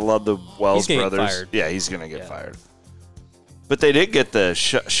love the Wells He's brothers. Fired. Yeah, he's gonna get fired. But they did get the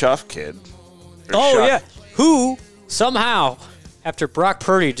Schuff kid. Yeah, who somehow, after Brock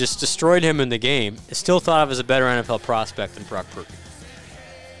Purdy just destroyed him in the game, is still thought of as a better NFL prospect than Brock Purdy.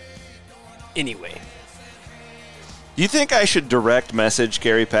 Anyway. Do you think I should direct message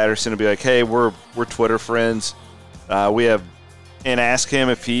Gary Patterson and be like, hey, we're Twitter friends. And ask him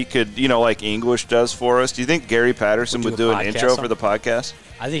if he could, like English does for us. Do you think Gary Patterson would do an intro for the podcast?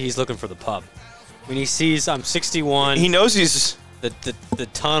 I think he's looking for the pub. When he sees I'm 61. He knows he's... The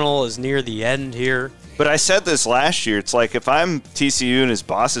tunnel is near the end here. But I said this last year. It's like if I'm TCU and his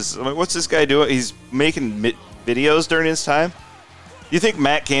bosses, I'm like, what's this guy doing? He's making videos during his time. You think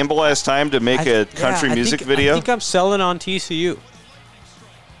Matt Campbell has time to make a country music video? I think I'm selling on TCU.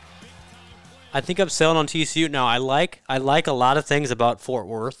 Now, I like a lot of things about Fort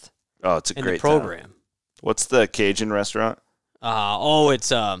Worth. Oh, it's a great program. Town. What's the Cajun restaurant? It's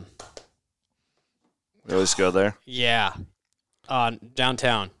We always go there. Yeah,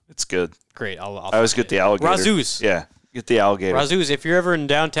 downtown. It's good. Great. I always get the alligator. Razzoos. Yeah, get the alligator. Razzoos. If you're ever in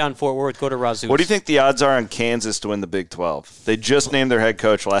downtown Fort Worth, go to Razzoos. What do you think the odds are on Kansas to win the Big 12? They just named their head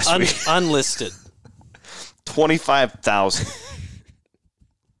coach last week. Unlisted. 25,000.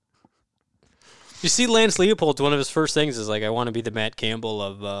 You see Lance Leopold, one of his first things is like, I want to be the Matt Campbell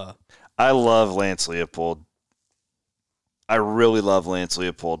of... I love Lance Leopold. I really love Lance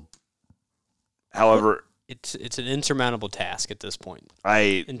Leopold. However... It's an insurmountable task at this point.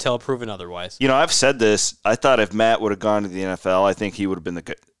 Until proven otherwise. I've said this. I thought if Matt would have gone to the NFL, I think he would have been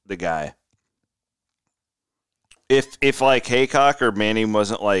the guy. If like Haycock or Manning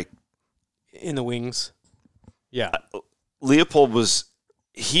wasn't like... in the wings. Yeah. Leopold was...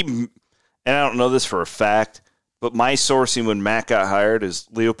 And I don't know this for a fact, but my sourcing when Matt got hired is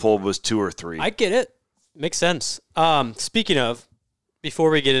Leopold was 2 or 3. I get it. Makes sense. Speaking of, before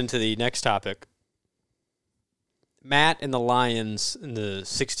we get into the next topic, Matt and the Lions in the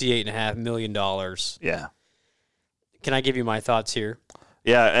 $68.5 million. Yeah. Can I give you my thoughts here?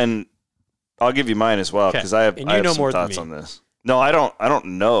 Yeah, and I'll give you mine as well because I have some more thoughts than me. on this. No, I don't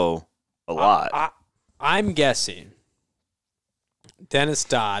know a lot. I'm guessing Dennis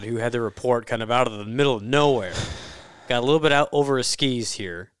Dodd, who had the report kind of out of the middle of nowhere, got a little bit out over his skis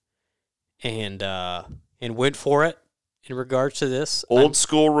here, and went for it in regards to this. Old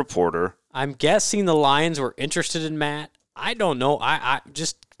school reporter. I'm guessing the Lions were interested in Matt. I don't know. I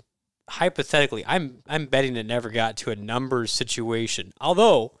just hypothetically, I'm betting it never got to a numbers situation.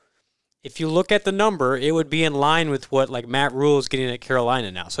 Although, if you look at the number, it would be in line with what like Matt Rule is getting at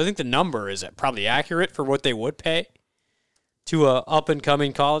Carolina now. So I think the number is probably accurate for what they would pay to a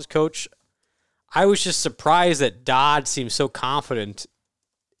up-and-coming college coach. I was just surprised that Dodd seemed so confident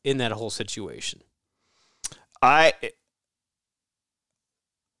in that whole situation.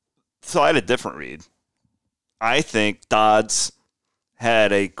 So I had a different read. I think Dodd's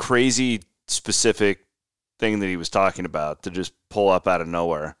had a crazy specific thing that he was talking about to just pull up out of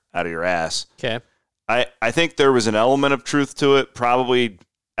nowhere, out of your ass. Okay. I think there was an element of truth to it, probably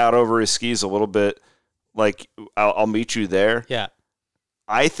out over his skis a little bit, like I'll meet you there. Yeah.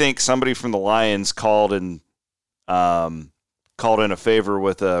 I think somebody from the Lions called in a favor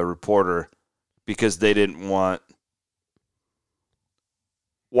with a reporter because they didn't want.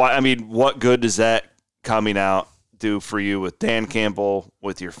 Why? I mean, what good does that coming out do for you with Dan Campbell,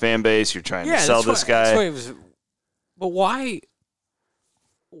 with your fan base? You're trying to sell this guy. That's why it was, but why?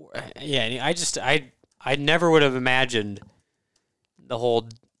 Yeah, I never would have imagined the whole,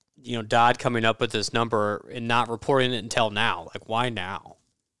 Dodd coming up with this number and not reporting it until now. Like, why now?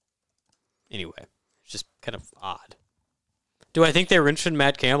 Anyway, it's just kind of odd. Do I think they were interested in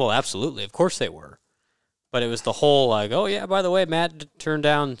Matt Campbell? Absolutely. Of course they were. But it was the whole, like, oh, yeah, by the way, Matt turned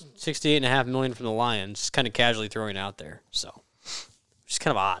down $68.5 million from the Lions, just kind of casually throwing out there. So, just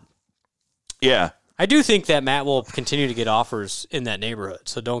kind of odd. Yeah. I do think that Matt will continue to get offers in that neighborhood.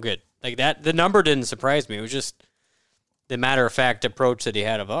 So don't get, like, that. The number didn't surprise me. It was just the matter-of-fact approach that he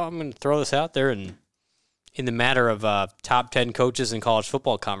had of, I'm going to throw this out there, and in the matter of top 10 coaches in college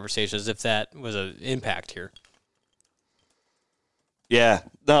football conversations, if that was an impact here. Yeah.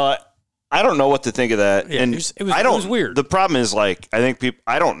 No, I don't know what to think of that. Yeah, and it was weird. The problem is, like, I think people,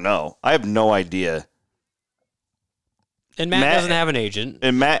 I don't know. I have no idea. And Matt doesn't have an agent.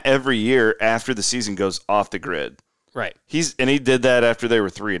 And Matt, every year after the season, goes off the grid. Right. He did that after they were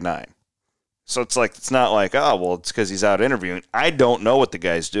 3-9. So it's like, it's not like, oh, well, it's because he's out interviewing. I don't know what the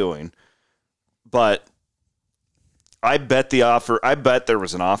guy's doing. But I bet there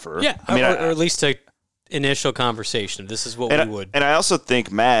was an offer. Yeah, I mean, or at least an initial conversation. This is what we would. And I also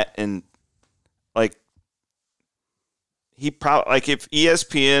think Matt, and like, he probably, like, if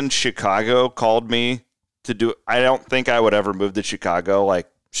ESPN Chicago called me to do, I don't think I would ever move to Chicago.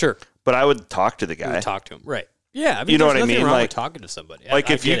 Like, sure, but I would talk to the guy. You would talk to him, right? Yeah, I mean, you know what I mean. Wrong like with talking to somebody. Like,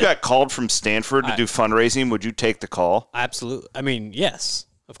 if you got called from Stanford to do fundraising, would you take the call? Absolutely. I mean, yes,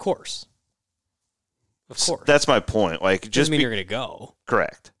 of course. Of course. That's my point. Like, just doesn't mean you're going to go.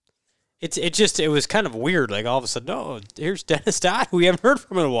 Correct. It was kind of weird. Like, all of a sudden, oh, here's Dennis Dodd. We haven't heard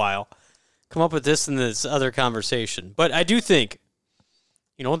from him in a while. Come up with this and this other conversation. But I do think,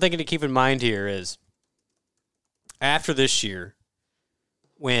 one thing to keep in mind here is after this year,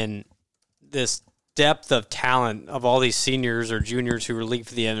 when this depth of talent of all these seniors or juniors who were leaving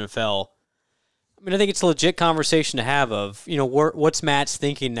for the NFL, I mean, I think it's a legit conversation to have of, what's Matt's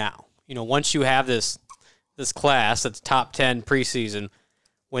thinking now? Once you have this class that's top 10 preseason,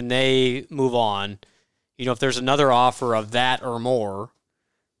 when they move on, if there's another offer of that or more,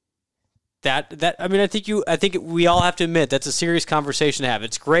 I think we all have to admit that's a serious conversation to have.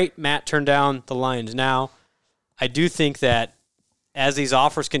 It's great Matt turned down the Lions now. I do think that as these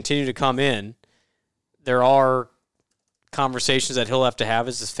offers continue to come in, there are conversations that he'll have to have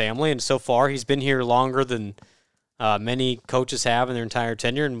as his family, and so far he's been here longer than many coaches have in their entire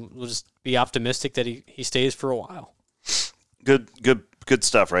tenure, and we'll just be optimistic that he stays for a while. Good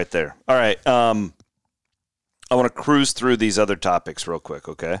stuff right there. All right. I want to cruise through these other topics real quick,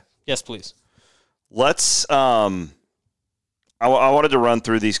 okay? Yes, please. Let's I wanted to run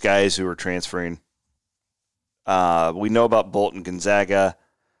through these guys who are transferring. We know about Bolton Gonzaga.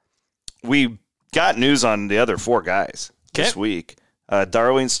 We got news on the other 4 guys this week.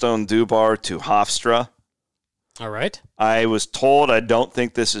 Darlene Stone-Dubar to Hofstra. All right. I was told, I don't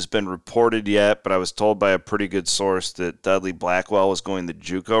think this has been reported yet, but I was told by a pretty good source that Dudley Blackwell was going the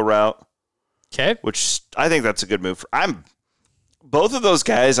JUCO route. Okay. Which I think that's a good move. Both of those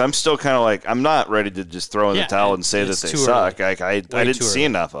guys, I'm still kind of like, I'm not ready to just throw in the towel and say that they suck. I didn't see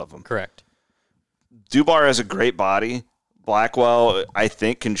enough of them. Correct. Dubar has a great body. Blackwell, I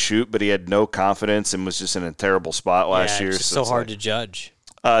think, can shoot, but he had no confidence and was just in a terrible spot last year. It's so hard to judge.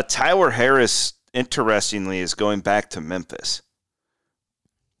 Tyler Harris, interestingly, is going back to Memphis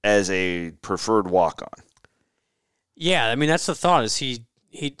as a preferred walk-on. Yeah, I mean, that's the thought. Is he?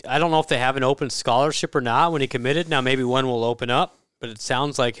 I don't know if they have an open scholarship or not when he committed. Now, maybe one will open up, but it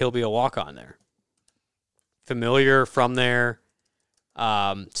sounds like he'll be a walk-on there. Familiar from there,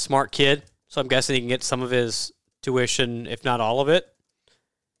 smart kid. So I'm guessing he can get some of his tuition, if not all of it,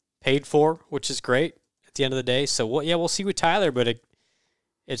 paid for, which is great at the end of the day. So, we'll see with Tyler, but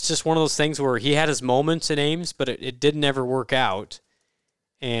it's just one of those things where he had his moments in Ames, but it didn't ever work out,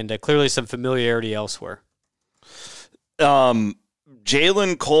 and clearly some familiarity elsewhere.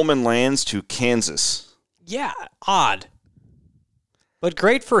 Jalen Coleman lands to Kansas. Yeah, odd, but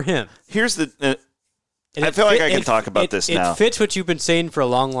great for him. Here's the... I feel like I can talk about this now. It fits what you've been saying for a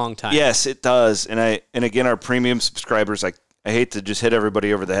long, long time. Yes, it does. And again, our premium subscribers, I hate to just hit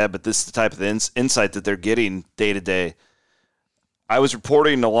everybody over the head, but this is the type of insight that they're getting day to day. I was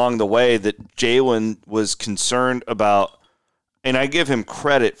reporting along the way that Jalen was concerned about, and I give him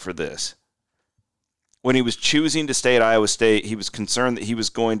credit for this, when he was choosing to stay at Iowa State, he was concerned that he was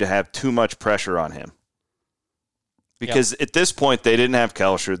going to have too much pressure on him. Because at this point, they didn't have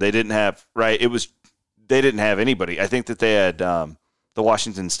Kelsher. They didn't have, they didn't have anybody. I think that they had the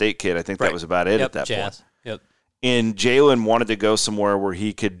Washington State kid. I think that was about it at that point. Yep. And Jalen wanted to go somewhere where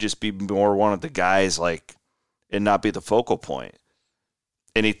he could just be more one of the guys, and not be the focal point.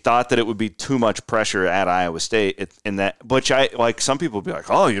 And he thought that it would be too much pressure at Iowa State. Which some people would be like,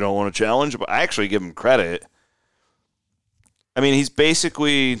 oh, you don't want to challenge? But I actually give him credit. I mean, he's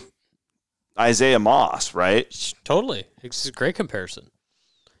basically Isaiah Moss, right? Totally. It's a great comparison.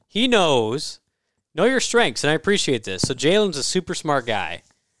 He knows... Know your strengths, and I appreciate this. So Jalen's a super smart guy.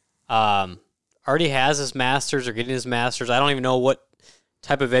 Already has his master's or getting his master's. I don't even know what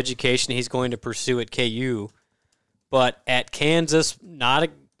type of education he's going to pursue at KU. But at Kansas, not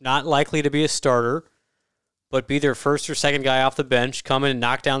likely to be a starter, but be their first or second guy off the bench, come in and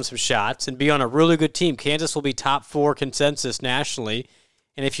knock down some shots, and be on a really good team. Kansas will be top 4 consensus nationally.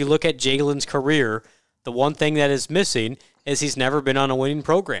 And if you look at Jalen's career, the one thing that is missing is he's never been on a winning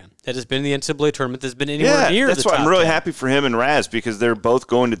program that has been in the NCAA tournament that's been anywhere near the top. That's why I'm really happy for him and Raz, because they're both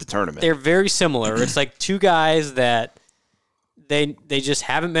going to the tournament. They're very similar. It's like two guys that they just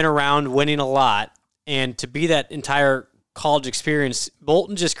haven't been around winning a lot, and to be that entire college experience,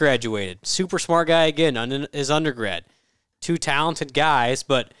 Bolton just graduated. Super smart guy again on his undergrad. Two talented guys,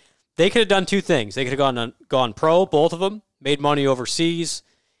 but they could have done two things. They could have gone pro, both of them, made money overseas,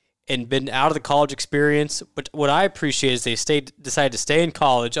 and been out of the college experience. But what I appreciate is they decided to stay in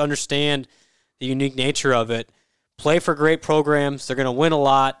college, understand the unique nature of it, play for great programs. They're going to win a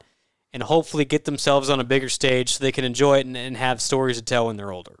lot, and hopefully get themselves on a bigger stage so they can enjoy it and have stories to tell when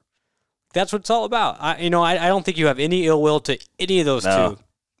they're older. That's what it's all about. I don't think you have any ill will to any of those two.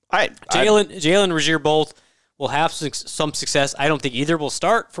 Jalen and Rozier both will have some success. I don't think either will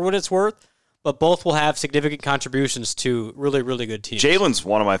start for what it's worth, but both will have significant contributions to really, really good teams. Jalen's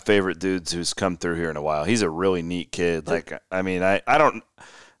one of my favorite dudes who's come through here in a while. He's a really neat kid. I'm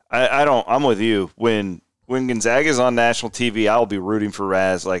with you. When Gonzaga's on national TV, I'll be rooting for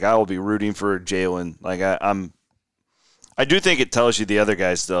Raz. I will be rooting for Jalen. I do think it tells you the other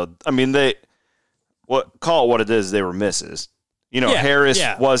guys, though. I mean, call it what it is. They were misses. Harris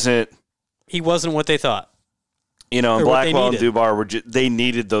wasn't. He wasn't what they thought. And Blackwell and Dubar they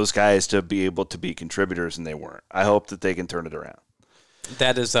needed those guys to be able to be contributors, and they weren't. I hope that they can turn it around.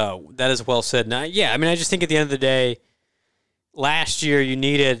 That is well said. Now, I just think at the end of the day, last year you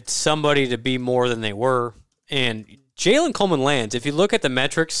needed somebody to be more than they were, and Jalen Coleman lands. If you look at the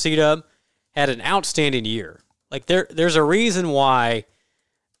metrics, C-Dub had an outstanding year. There's a reason why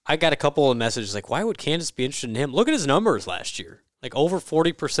I got a couple of messages why would Kansas be interested in him? Look at his numbers last year. Over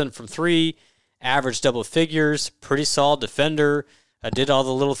 40% from three, average double figures, pretty solid defender, did all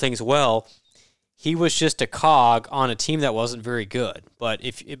the little things well. He was just a cog on a team that wasn't very good. But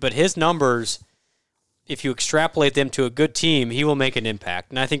his numbers, if you extrapolate them to a good team, he will make an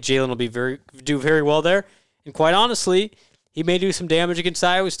impact. And I think Jalen will do very well there. And quite honestly, he may do some damage against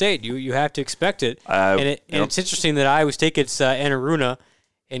Iowa State. You have to expect it. It's interesting that Iowa State gets Anaruna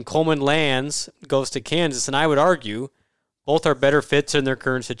and Coleman lands, goes to Kansas, and I would argue both are better fits in their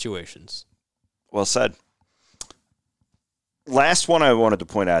current situations. Well said. Last one I wanted to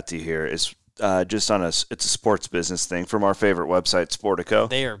point out to you here is it's a sports business thing from our favorite website, Sportico.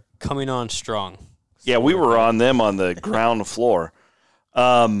 They are coming on strong. Yeah, we were on them on the ground floor.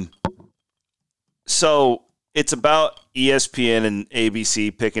 So it's about ESPN and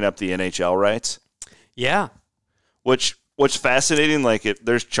ABC picking up the NHL rights. Yeah. What's fascinating,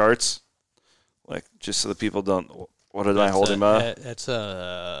 there's charts, just so that people don't. What did I hold him up? That's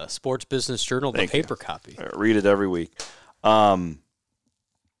a Sports Business Journal, the paper copy. I read it every week. The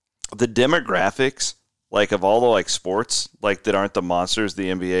demographics, like of all the like sports, like that aren't the monsters, the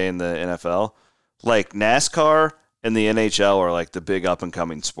NBA and the NFL, like NASCAR and the NHL are like the big up and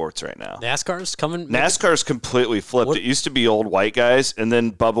coming sports right now. NASCAR's coming. NASCAR's completely flipped. It used to be old white guys, and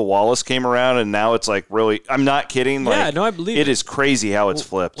then Bubba Wallace came around, and now it's like really. I'm not kidding. Like, yeah, no, I believe it is crazy how it's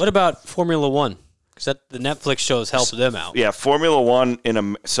flipped. What about Formula One? Because the Netflix shows helped them out. Yeah, Formula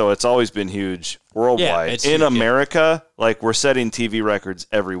One so it's always been huge worldwide. Yeah, in America, like we're setting TV records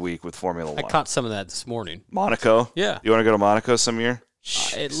every week with Formula One. I caught some of that this morning. Monaco. Yeah. You want to go to Monaco some year?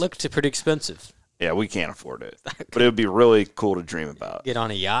 It looked pretty expensive. Yeah, we can't afford it, but it would be really cool to dream about. Get on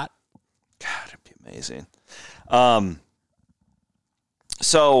a yacht. God, it'd be amazing.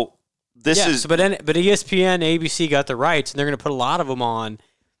 So this is, but ESPN, ABC got the rights, and they're going to put a lot of them on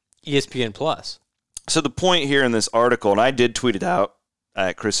ESPN Plus. So the point here in this article, and I did tweet it out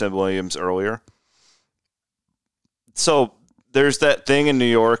at Chris M. Williams earlier. So there's that thing in New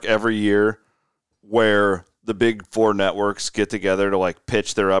York every year where the big four networks get together to like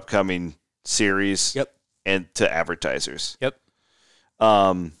pitch their upcoming series and to advertisers. Yep.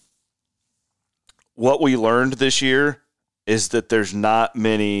 What we learned this year is that there's not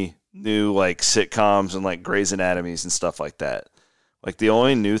many new like sitcoms and like Grey's Anatomies and stuff like that. Like the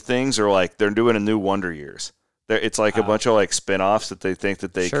only new things are like they're doing a new Wonder Years. It's like a bunch of like spin-offs that they think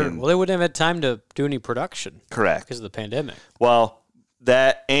that they can. Well, they wouldn't have had time to do any production. Correct. Because of the pandemic. Well,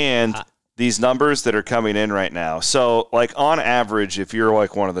 that and these numbers that are coming in right now. So like on average, if you're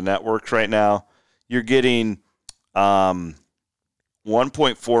like one of the networks right now, you're getting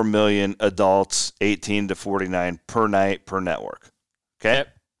 1.4 million adults 18 to 49 per night per network. Okay?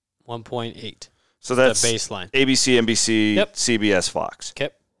 Yep. 1.8. So that's the baseline. ABC, NBC, CBS, Fox. Okay.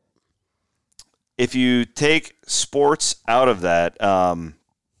 If you take sports out of that, now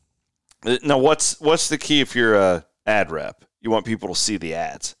what's the key if you're a ad rep? You want people to see the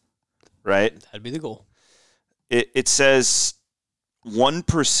ads, right? That'd be the goal. It says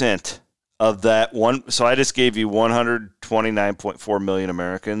 1% of that one. So I just gave you 129.4 million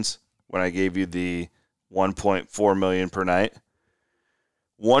Americans when I gave you the 1.4 million per night.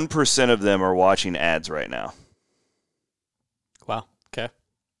 1% of them are watching ads right now. Wow. Okay.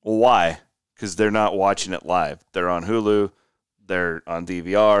 Well, why? Because they're not watching it live. They're on Hulu. They're on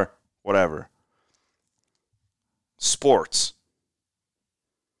DVR, whatever. Sports.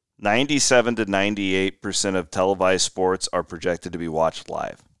 97 to 98% of televised sports are projected to be watched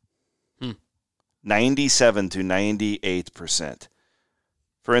live. 97 to 98%.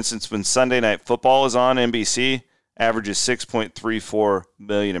 For instance, when Sunday Night Football is on NBC, averages 6.34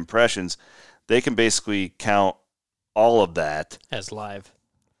 million impressions. They can basically count all of that as live.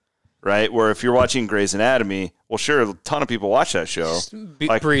 Right? Where if you're watching Grey's Anatomy, well, sure, a ton of people watch that show.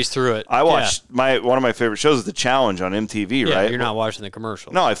 Like, breeze through it. I watched one of my favorite shows is The Challenge on MTV, right? You're not watching the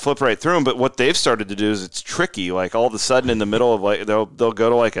commercial. No, I flip right through them. But what they've started to do is it's tricky. Like all of a sudden in the middle of like they'll go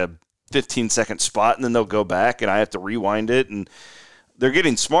to like a 15-second spot and then they'll go back and I have to rewind it. And they're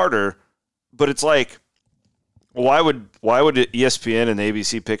getting smarter. But it's like, why would ESPN and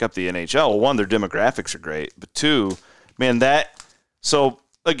ABC pick up the NHL? Well, one, their demographics are great, but two, man, so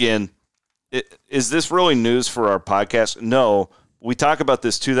again, is this really news for our podcast? No, we talk about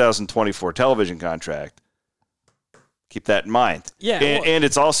this 2024 television contract. Keep that in mind. Yeah, and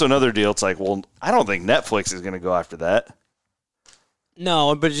it's also another deal. It's like, well, I don't think Netflix is going to go after that.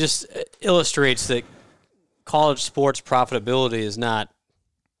 No, but it just illustrates that college sports profitability is not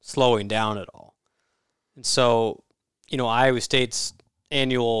slowing down at all. And so, Iowa State's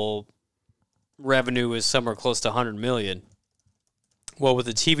annual revenue is somewhere close to $100 million. Well, with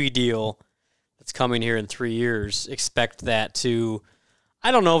the TV deal that's coming here in 3 years, expect that to,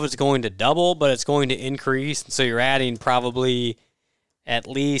 I don't know if it's going to double, but it's going to increase. And so you're adding probably at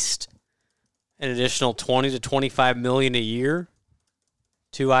least an additional $20 to $25 million a year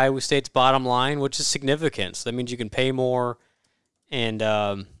to Iowa State's bottom line, which is significant. So that means you can pay more and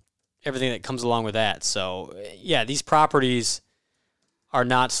everything that comes along with that. So, yeah, these properties are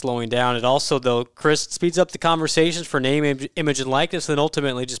not slowing down. It also, though, Chris, speeds up the conversations for name, image, and likeness, and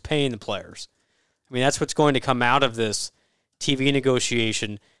ultimately just paying the players. I mean, that's what's going to come out of this TV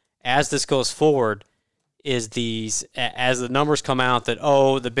negotiation as this goes forward is as the numbers come out that,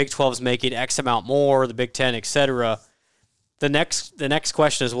 the Big 12 is making X amount more, the Big 10, et cetera, the next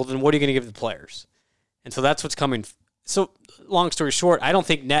question is, well, then what are you going to give the players? And so that's what's coming. So, long story short, I don't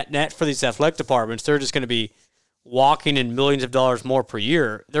think net for these athletic departments, they're just going to be walking in millions of dollars more per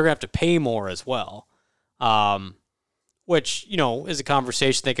year. They're going to have to pay more as well, which, is a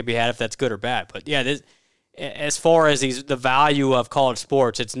conversation that could be had if that's good or bad. But, yeah, as far as the value of college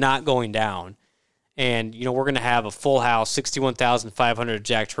sports, it's not going down. And, we're going to have a full house, 61,500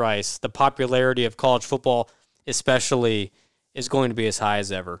 Jack Trice. The popularity of college football especially is going to be as high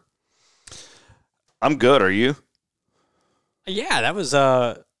as ever. I'm good. Are you? Yeah, that was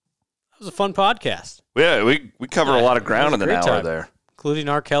a fun podcast. Yeah, we covered a lot of ground in an hour time, there. Including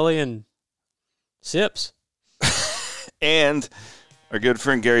R. Kelly and Sips. And our good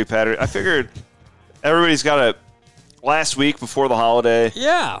friend Gary Patterson. I figured everybody's got a last week before the holiday.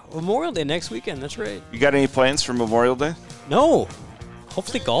 Yeah, Memorial Day next weekend. That's right. You got any plans for Memorial Day? No.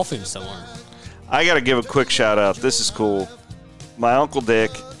 Hopefully golfing somewhere. I got to give a quick shout out. This is cool. My Uncle Dick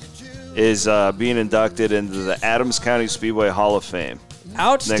is being inducted into the Adams County Speedway Hall of Fame.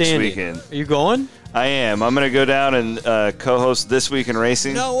 Outstanding. Next weekend. Are you going? I am. I'm going to go down and co-host This Week in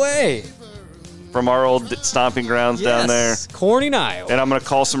Racing. No way. From our old stomping grounds down there. Corning, Iowa. And I'm going to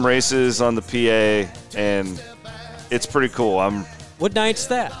call some races on the PA, and it's pretty cool. What night's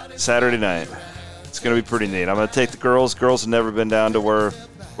that? Saturday night. It's going to be pretty neat. I'm going to take the girls. Girls have never been down to where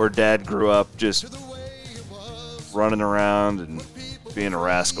Dad grew up, just running around and being a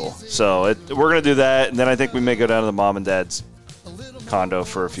rascal. So we're going to do that, and then I think we may go down to the mom and dad's condo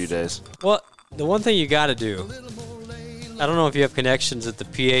for a few days. Well, the one thing you got to do, I don't know if you have connections at the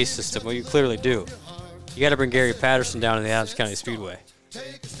PA system. Well, you clearly do. You got to bring Gary Patterson down to the Adams County Speedway.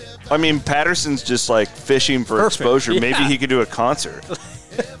 I mean, Patterson's just like fishing for exposure. Yeah. Maybe he could do a concert.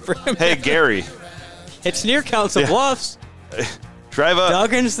 Hey, Gary. It's near Council Bluffs. Drive up.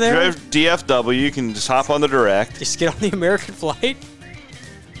 Duggan's there. Drive DFW. You can just hop on the direct. Just get on the American flight.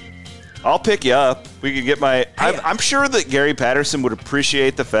 I'll pick you up. We could get my. I'm sure that Gary Patterson would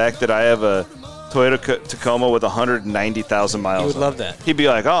appreciate the fact that I have a Toyota Tacoma with 190,000 miles. He would love that. He'd be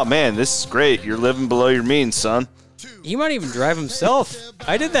like, "Oh man, this is great. You're living below your means, son." He might even drive himself.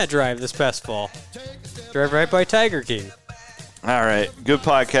 I did that drive this past fall. Drive right by Tiger King. All right, good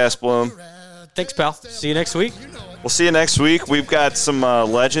podcast, Blum. Thanks, pal. See you next week. We'll see you next week. We've got some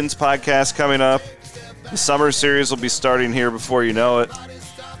Legends podcast coming up. The summer series will be starting here before you know it.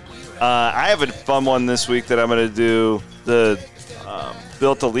 I have a fun one this week that I'm going to do. The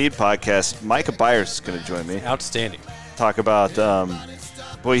Built to Lead podcast. Micah Byers is going to join me. Outstanding. Talk about,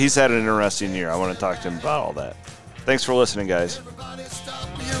 boy, he's had an interesting year. I want to talk to him about all that. Thanks for listening, guys.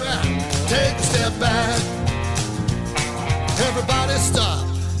 Take a step back. Everybody stop.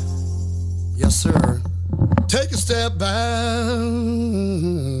 Yes, sir. Take a step back.